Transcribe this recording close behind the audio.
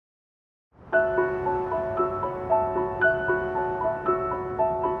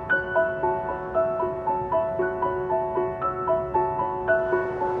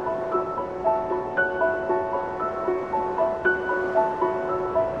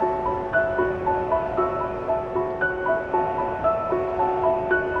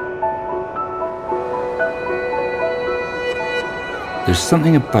There's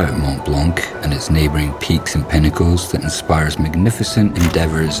something about Mont Blanc and its neighbouring peaks and pinnacles that inspires magnificent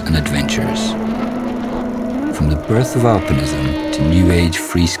endeavours and adventures. From the birth of alpinism to new age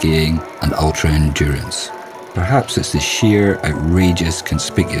free skiing and ultra endurance, perhaps it's the sheer outrageous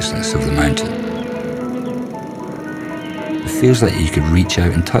conspicuousness of the mountain. It feels like you could reach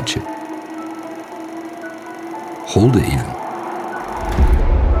out and touch it. Hold it even.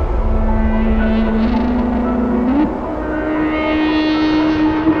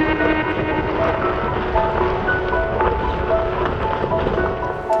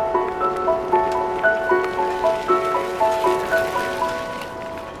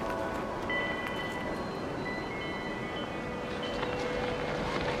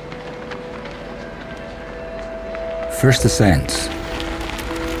 First ascents.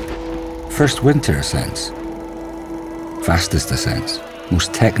 First winter ascents. Fastest ascents.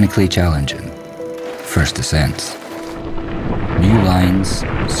 Most technically challenging. First ascents. New lines,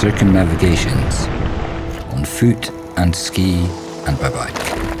 circumnavigations. On foot and ski and by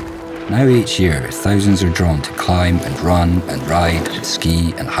bike. Now each year, thousands are drawn to climb and run and ride and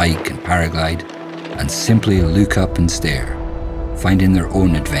ski and hike and paraglide and simply look up and stare, finding their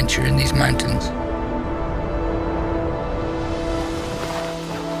own adventure in these mountains.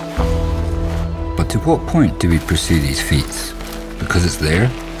 But to what point do we pursue these feats? Because it's there?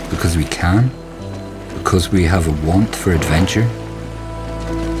 Because we can? Because we have a want for adventure?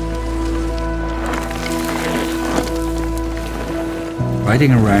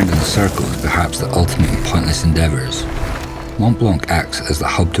 Riding around in a circle is perhaps the ultimate in pointless endeavours. Mont Blanc acts as the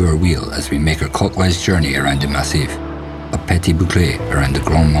hub to our wheel as we make our clockwise journey around the Massif, a petit boucle around the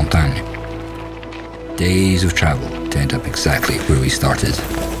Grande Montagne. Days of travel to end up exactly where we started.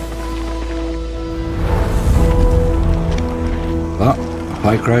 But a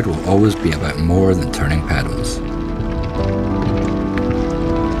bike ride will always be about more than turning pedals.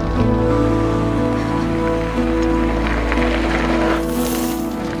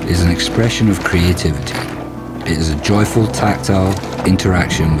 It is an expression of creativity. It is a joyful, tactile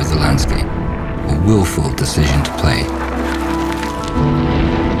interaction with the landscape, a willful decision to play.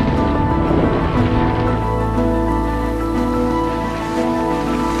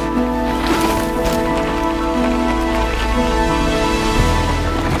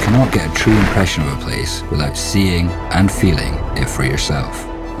 You cannot get a true impression of a place without seeing and feeling it for yourself.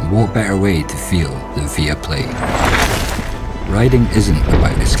 And what better way to feel than via play? Riding isn't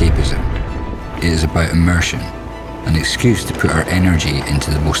about escapism. It is about immersion, an excuse to put our energy into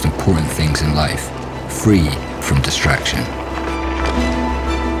the most important things in life, free from distraction.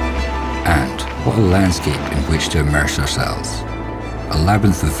 And what a landscape in which to immerse ourselves. A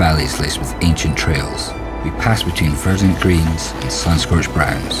labyrinth of valleys laced with ancient trails. We pass between verdant greens and sun-scorched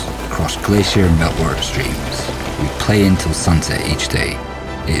browns, across glacier meltwater streams. We play until sunset each day.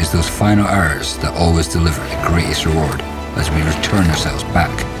 It is those final hours that always deliver the greatest reward as we return ourselves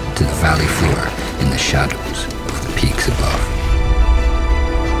back to the valley floor in the shadows of the peaks above.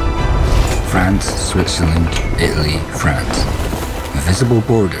 France, Switzerland, Italy, France. Invisible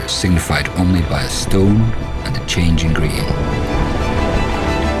borders signified only by a stone and a change in green.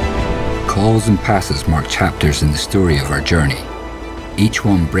 Calls and passes mark chapters in the story of our journey. Each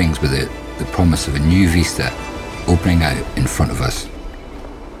one brings with it the promise of a new vista opening out in front of us.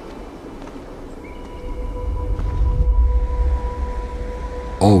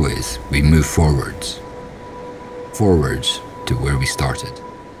 Always we move forwards. Forwards to where we started.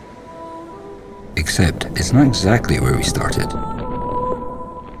 Except it's not exactly where we started.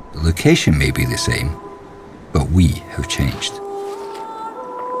 The location may be the same, but we have changed.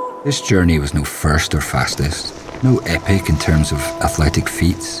 This journey was no first or fastest, no epic in terms of athletic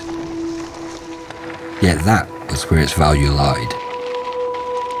feats. Yet that was where its value lied.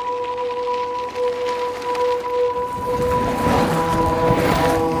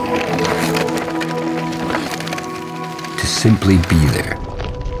 To simply be there,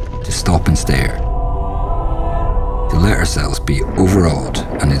 to stop and stare, to let ourselves be overawed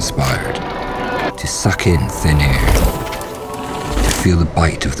and inspired, to suck in thin air, feel the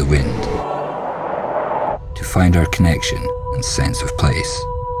bite of the wind, to find our connection and sense of place.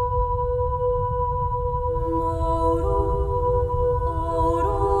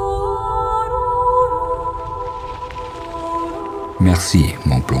 Merci,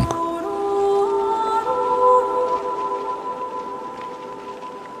 Mont Blanc.